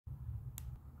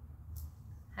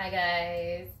Hi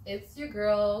guys, it's your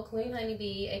girl Queen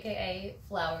Honeybee, aka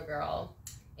Flower Girl.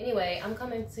 Anyway, I'm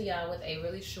coming to y'all with a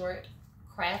really short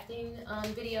crafting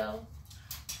video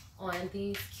on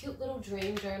these cute little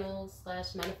dream journals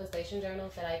slash manifestation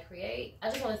journals that I create.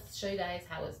 I just want to show you guys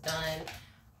how it's done.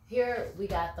 Here we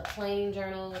got the plain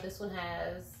journal. This one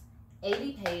has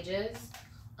 80 pages.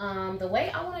 The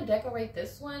way I want to decorate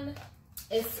this one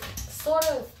is sort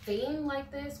of themed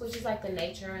like this, which is like the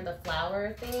nature and the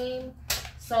flower theme.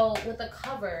 So with the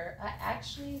cover, I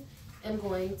actually am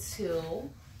going to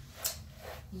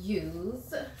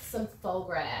use some faux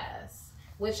grass,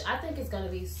 which I think is going to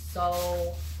be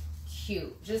so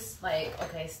cute. Just like,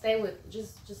 okay,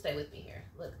 just stay with me here.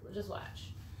 Look, just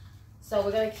watch. So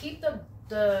we're going to keep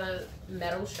the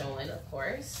metal showing, of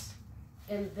course.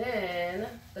 And then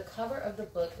the cover of the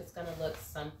book is going to look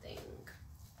something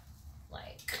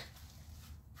like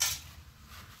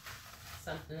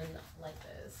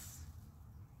this.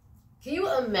 Can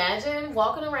you imagine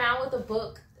walking around with a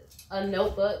book, a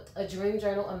notebook, a dream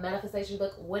journal, a manifestation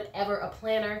book, whatever, a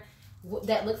planner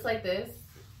that looks like this?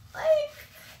 Like,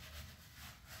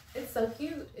 it's so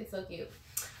cute. It's so cute.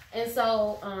 And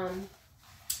so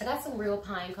I got some real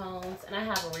pine cones, and I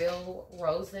have real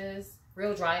roses,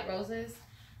 real dried roses,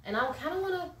 and I kind of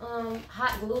want to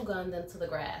hot glue gun them to the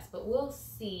grass, but we'll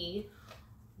see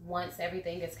once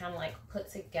everything is kind of like put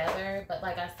together. But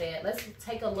like I said, let's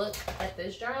take a look at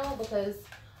this journal, because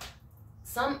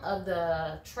some of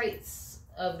the traits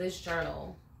of this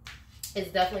journal is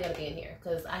definitely going to be in here,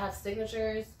 because I have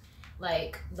signatures,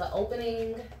 like the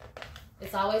opening,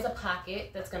 it's always a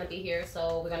pocket that's going to be here.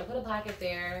 So we're going to put a pocket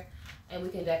there, and we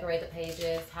can decorate the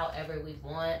pages however we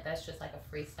want. That's just like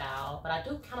a freestyle, but I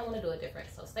do kind of want to do it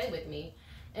different, so stay with me.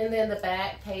 And then the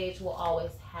back page will always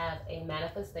have a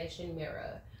manifestation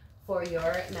mirror for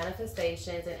your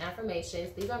manifestations and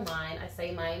affirmations. These are mine. I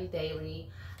say mine daily.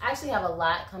 I actually have a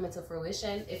lot coming to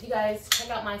fruition. If you guys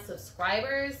check out my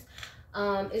subscribers,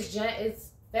 it's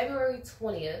February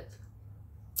 20th,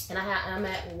 and I'm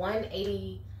at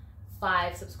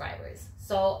 185 subscribers.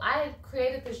 So I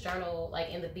created this journal like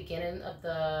in the beginning of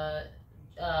the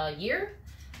year,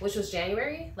 which was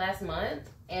January last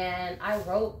month, and I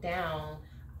wrote down,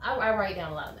 I write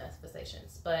down a lot of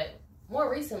manifestations, but more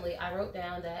recently I wrote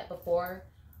down that before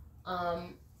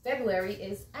February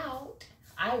is out,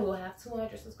 I will have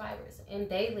 200 subscribers, and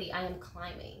daily I am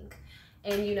climbing.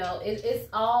 And you know, it's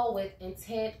all with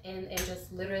intent and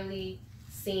just literally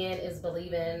seeing is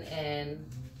believing, and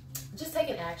just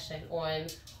taking action on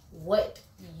what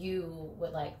you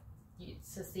would like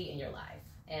to see in your life.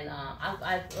 And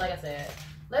I like I said,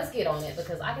 let's get on it,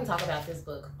 because I can talk about this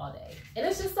book all day, and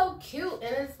it's just so cute.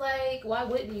 And it's like, why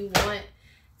wouldn't you want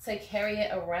to carry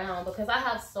it around? Because I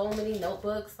have so many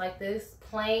notebooks like this,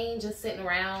 plain, just sitting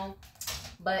around.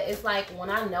 But it's like,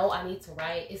 when I know I need to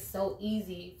write, it's so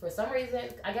easy for some reason,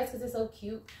 I guess because it's so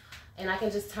cute. And I can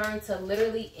just turn to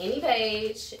literally any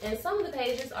page, and some of the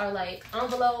pages are like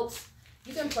envelopes.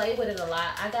 You can play with it a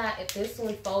lot. I got this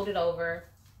one folded over,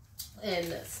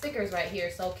 and stickers right here,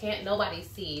 so can't nobody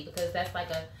see, because that's like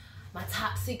my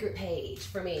top secret page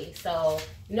for me. So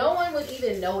no one would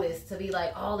even notice, to be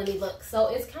like, oh, let me look. So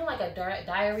it's kind of like a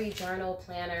diary, journal,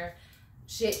 planner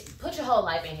shit. Put your whole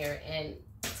life in here and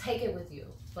take it with you.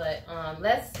 But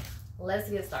let's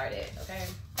get started, okay?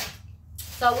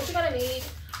 So what you're gonna need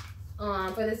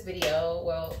for this video,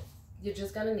 well, you're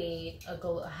just gonna need a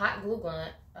hot glue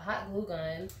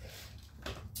gun,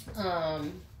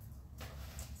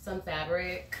 some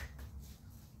fabric,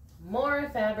 more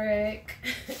fabric,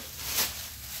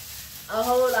 a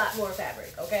whole lot more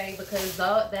fabric, okay? Because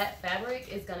that fabric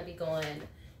is gonna be going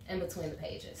in between the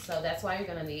pages. So that's why you're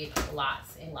gonna need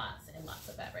lots and lots and lots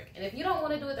of fabric. And if you don't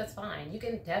wanna do it, that's fine. You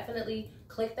can definitely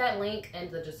click that link in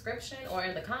the description or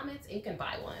in the comments, and you can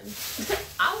buy one.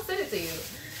 I'll send it to you,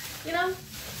 you know?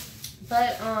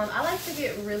 But I like to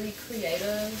get really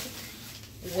creative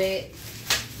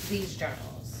with these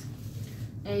journals.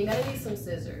 And you're gonna need some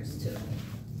scissors too.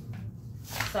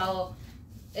 So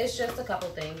it's just a couple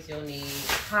things you'll need: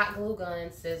 hot glue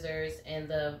gun, scissors, and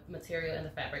the material and the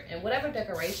fabric. And whatever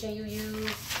decoration you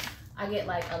use, I get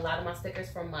like a lot of my stickers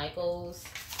from Michaels,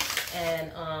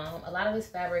 and a lot of this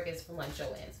fabric is from like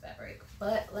Joann's fabric.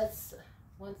 But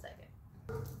one second.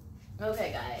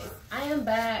 Okay guys, I am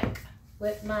back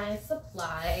with my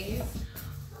supplies,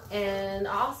 and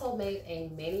I also made a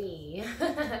mini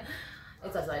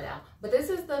it's upside down, but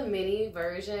this is the mini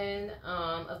version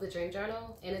of the dream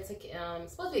journal, and it's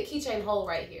supposed to be a keychain hole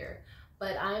right here.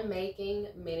 But I'm making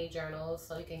mini journals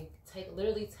so you can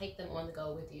literally take them on the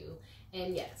go with you.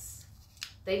 And yes,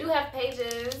 they do have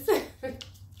pages.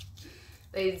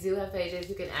 They do have pages.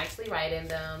 You can actually write in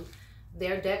them.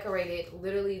 They're decorated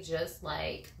literally just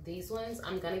like these ones.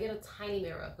 I'm going to get a tiny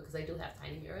mirror because they do have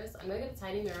tiny mirrors. I'm going to get a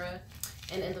tiny mirror.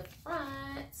 And in the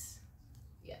front,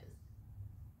 yes.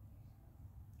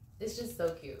 It's just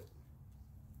so cute.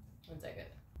 One second.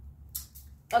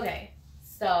 Okay,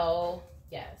 so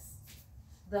yes.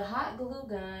 The hot glue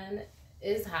gun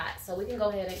is hot. So we can go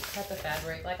ahead and cut the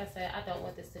fabric. Like I said, I don't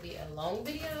want this to be a long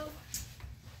video.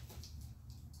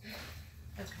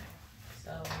 Okay,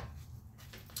 so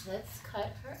let's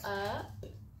cut her up.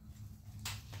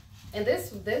 And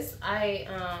this I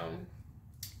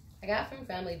got from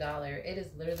Family Dollar. It is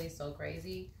literally so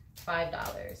crazy.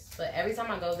 $5. But every time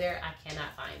I go there, I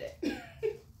cannot find it.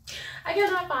 I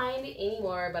cannot find it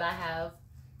anymore, but I have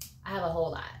a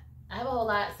whole lot. I have a whole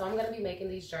lot, so I'm gonna be making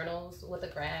these journals with the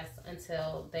grass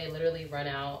until they literally run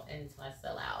out, until I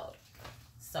sell out.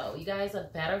 So you guys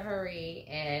better hurry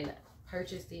and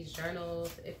purchase these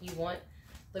journals if you want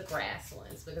the grass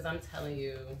ones, because I'm telling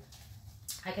you,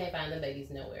 I can't find them babies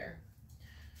nowhere.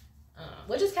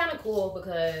 Which is kind of cool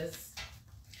because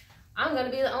I'm gonna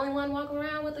be the only one walking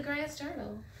around with the grass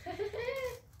journal.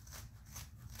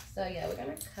 So yeah, we're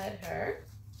gonna cut her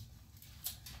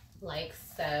like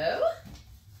so.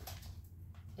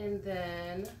 And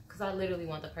then, cause I literally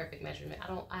want the perfect measurement.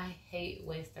 I hate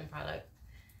wasting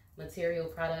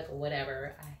material,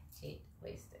 whatever. I hate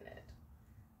wasting it.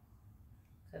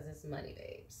 Cause it's money,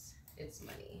 babes. It's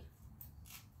money.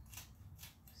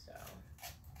 So,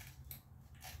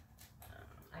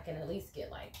 I can at least get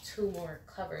like 2 more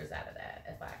covers out of that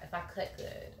if I cut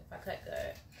good.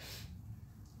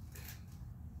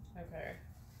 Okay.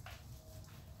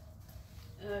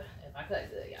 If I cut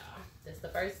good, y'all. This is the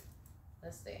first.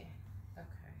 Let's see.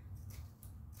 Okay.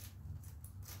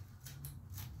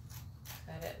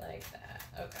 Cut it like that.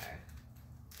 Okay.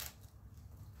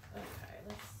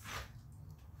 Okay.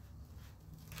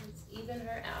 Let's even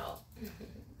her out.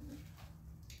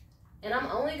 And I'm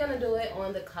only gonna do it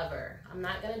on the cover. I'm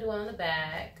not gonna do it on the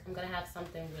back. I'm gonna have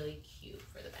something really cute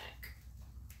for the back.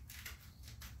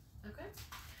 Okay.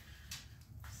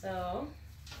 So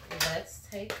let's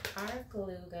take our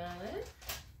glue gun.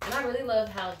 And I really love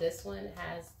how this one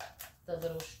has the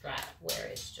little strap where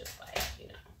it's just like, you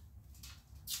know,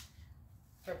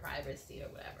 for privacy or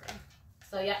whatever.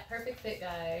 So yeah, perfect fit,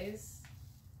 guys.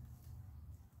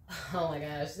 Oh my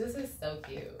gosh, this is so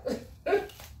cute.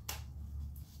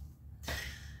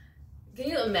 Can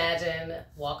you imagine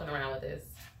walking around with this?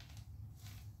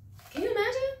 Can you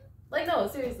imagine? Like, no,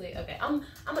 seriously. Okay, I'm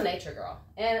a nature girl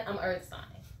and I'm earth sign.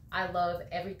 I love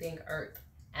everything earth,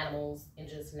 animals, and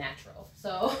just natural.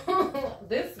 So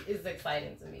this is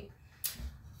exciting to me.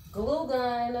 Glue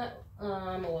gun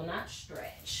will not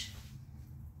stretch.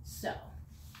 So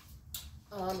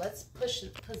let's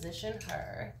position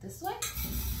her this way.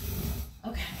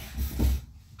 Okay.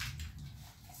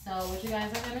 So what you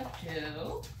guys are gonna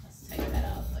do, let's take that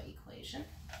out of the equation.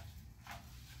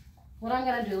 What I'm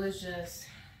gonna do is just,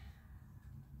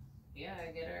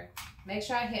 yeah, get her. Make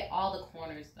sure I hit all the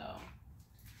corners though.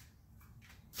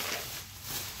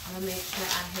 I'm gonna make sure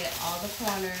I hit all the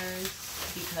corners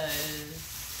because,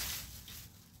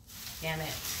 damn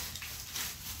it.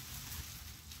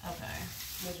 Okay,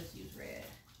 we'll just use red.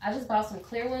 I just bought some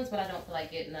clear ones, but I don't feel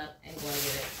like getting up and going to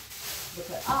get it.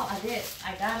 Because, oh,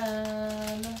 I got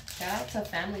them. Shout out to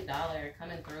Family Dollar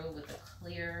coming through with the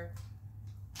clear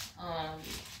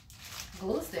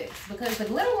glue sticks. Because the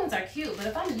glitter ones are cute, but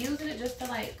if I'm using it just to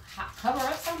like cover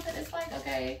up something, it's like,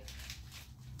 okay,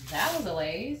 that was a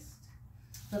waste.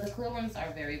 So the clear ones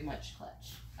are very much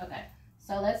clutch. Okay,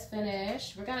 so let's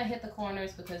finish. We're gonna hit the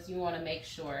corners because you want to make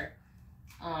sure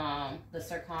the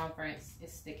circumference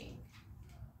is sticking.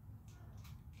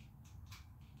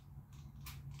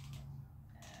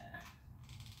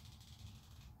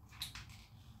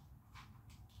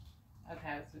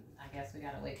 Okay, so I guess we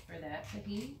gotta wait for that to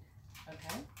heat.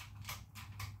 Okay.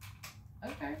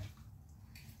 Okay.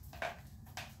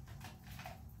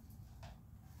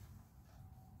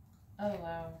 Oh,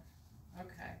 wow.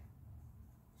 Okay.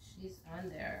 She's on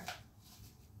there.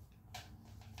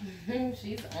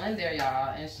 She's on there,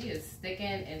 y'all. And she is sticking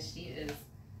and she is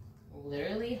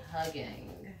literally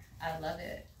hugging. I love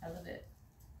it. I love it.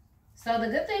 So the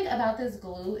good thing about this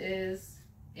glue is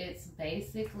it's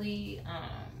basically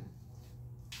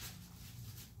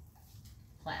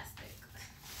plastic.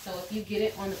 So if you get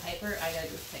it on the paper, I gotta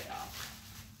just take it off.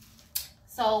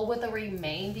 So with the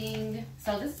remaining,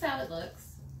 so this is how it looks.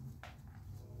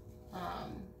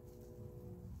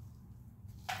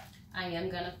 I am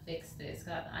gonna fix this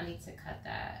because I need to cut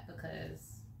that because,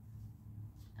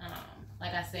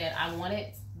 like I said, I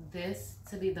wanted this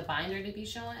to be the binder to be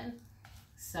showing,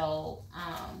 So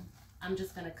I'm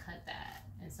just gonna cut that,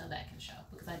 and so that can show,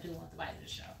 because I do want the body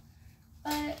to show.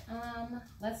 But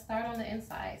let's start on the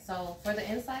inside. So for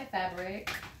the inside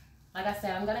fabric, like I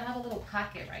said, I'm gonna have a little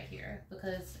pocket right here,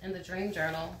 because in the dream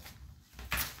journal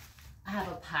I have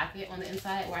a pocket on the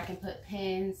inside where I can put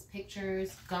pins,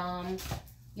 pictures, gum,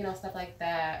 you know, stuff like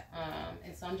that.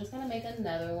 And so I'm just gonna make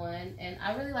another one. And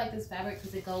I really like this fabric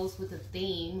because it goes with the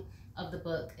theme of the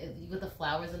book, with the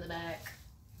flowers in the back.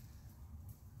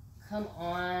 Come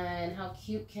on, how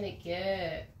cute can it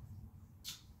get?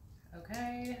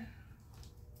 Okay.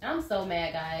 I'm so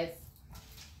mad, guys.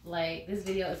 Like, this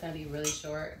video is gonna be really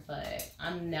short, but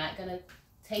I'm not gonna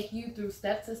take you through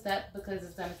step to step because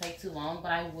it's gonna take too long,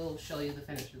 but I will show you the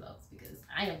finished results because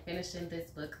I am finishing this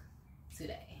book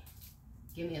today.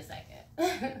 Give me a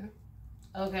second.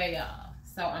 Okay, y'all.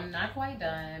 So I'm not quite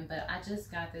done, but I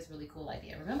just got this really cool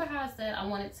idea. Remember how I said I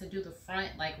wanted to do the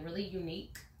front like really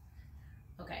unique?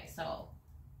 Okay, so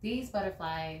these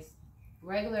butterflies,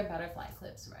 regular butterfly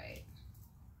clips, right?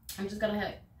 I'm just gonna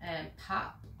head and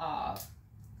pop off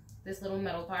this little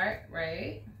metal part,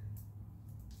 right?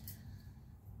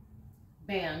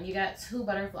 Bam, you got 2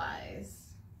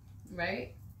 butterflies,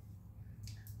 right?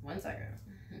 1 second.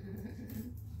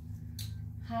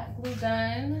 Hot glue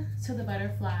gun to the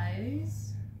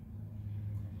butterflies.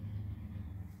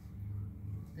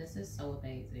 This is so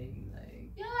amazing.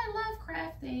 Like, yeah, I love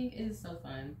crafting. It is so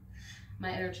fun.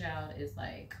 My inner child is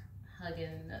like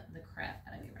hugging the crap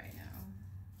out of me right now.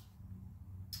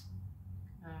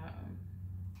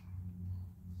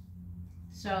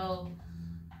 So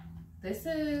this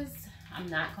is, I'm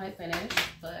not quite finished,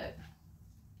 but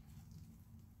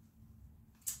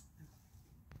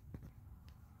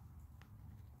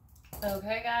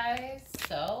okay, guys,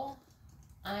 so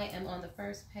I am on the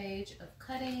first page of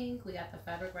cutting. We got the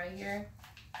fabric right here,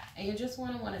 and you just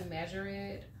want to measure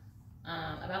it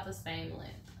about the same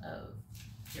length of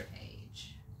your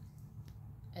page.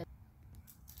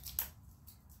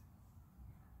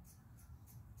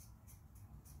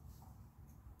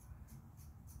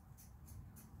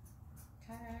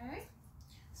 Okay,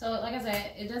 so like I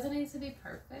said, it doesn't need to be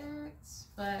perfect,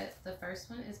 but the first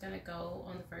one is going to go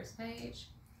on the first page,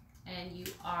 and you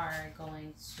are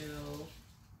going to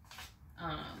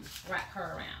wrap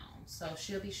her around. So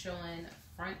she'll be showing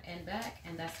front and back,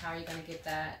 and that's how you're going to get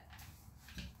that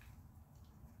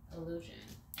illusion.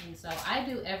 And so I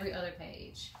do every other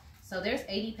page. So there's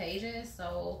 80 pages,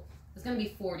 so it's going to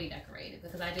be 40 decorated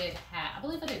because I did half. I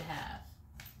believe I did half.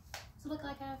 Does it look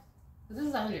like half? Because this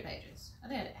is 100 pages. I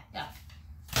think I did, yeah.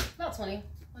 About 20.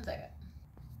 1 second.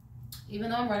 Even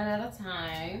though I'm running out of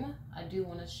time, I do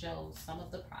want to show some of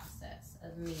the process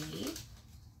of me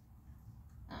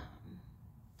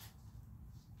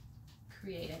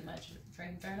creating my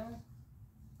dream journal.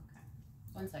 Okay,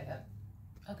 1 second.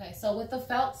 Okay, so with the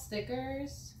felt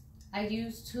stickers, I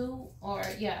use 2 or,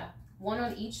 yeah, 1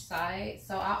 on each side.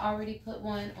 So I already put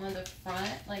 1 on the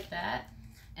front like that.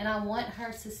 And I want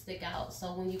her to stick out.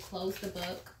 So when you close the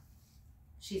book,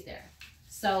 she's there.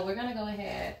 So we're going to go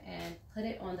ahead and put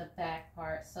it on the back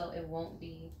part so it won't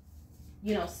be,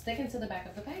 you know, sticking to the back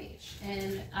of the page.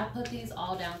 And I put these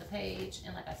all down the page.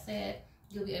 And like I said,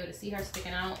 you'll be able to see her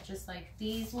sticking out just like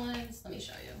these ones. Let me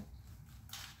show you.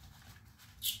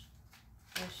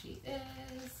 There she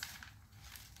is.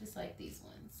 Just like these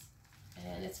ones.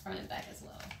 And it's front and back as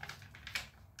well.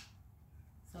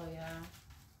 So yeah.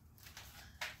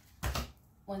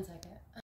 1 second.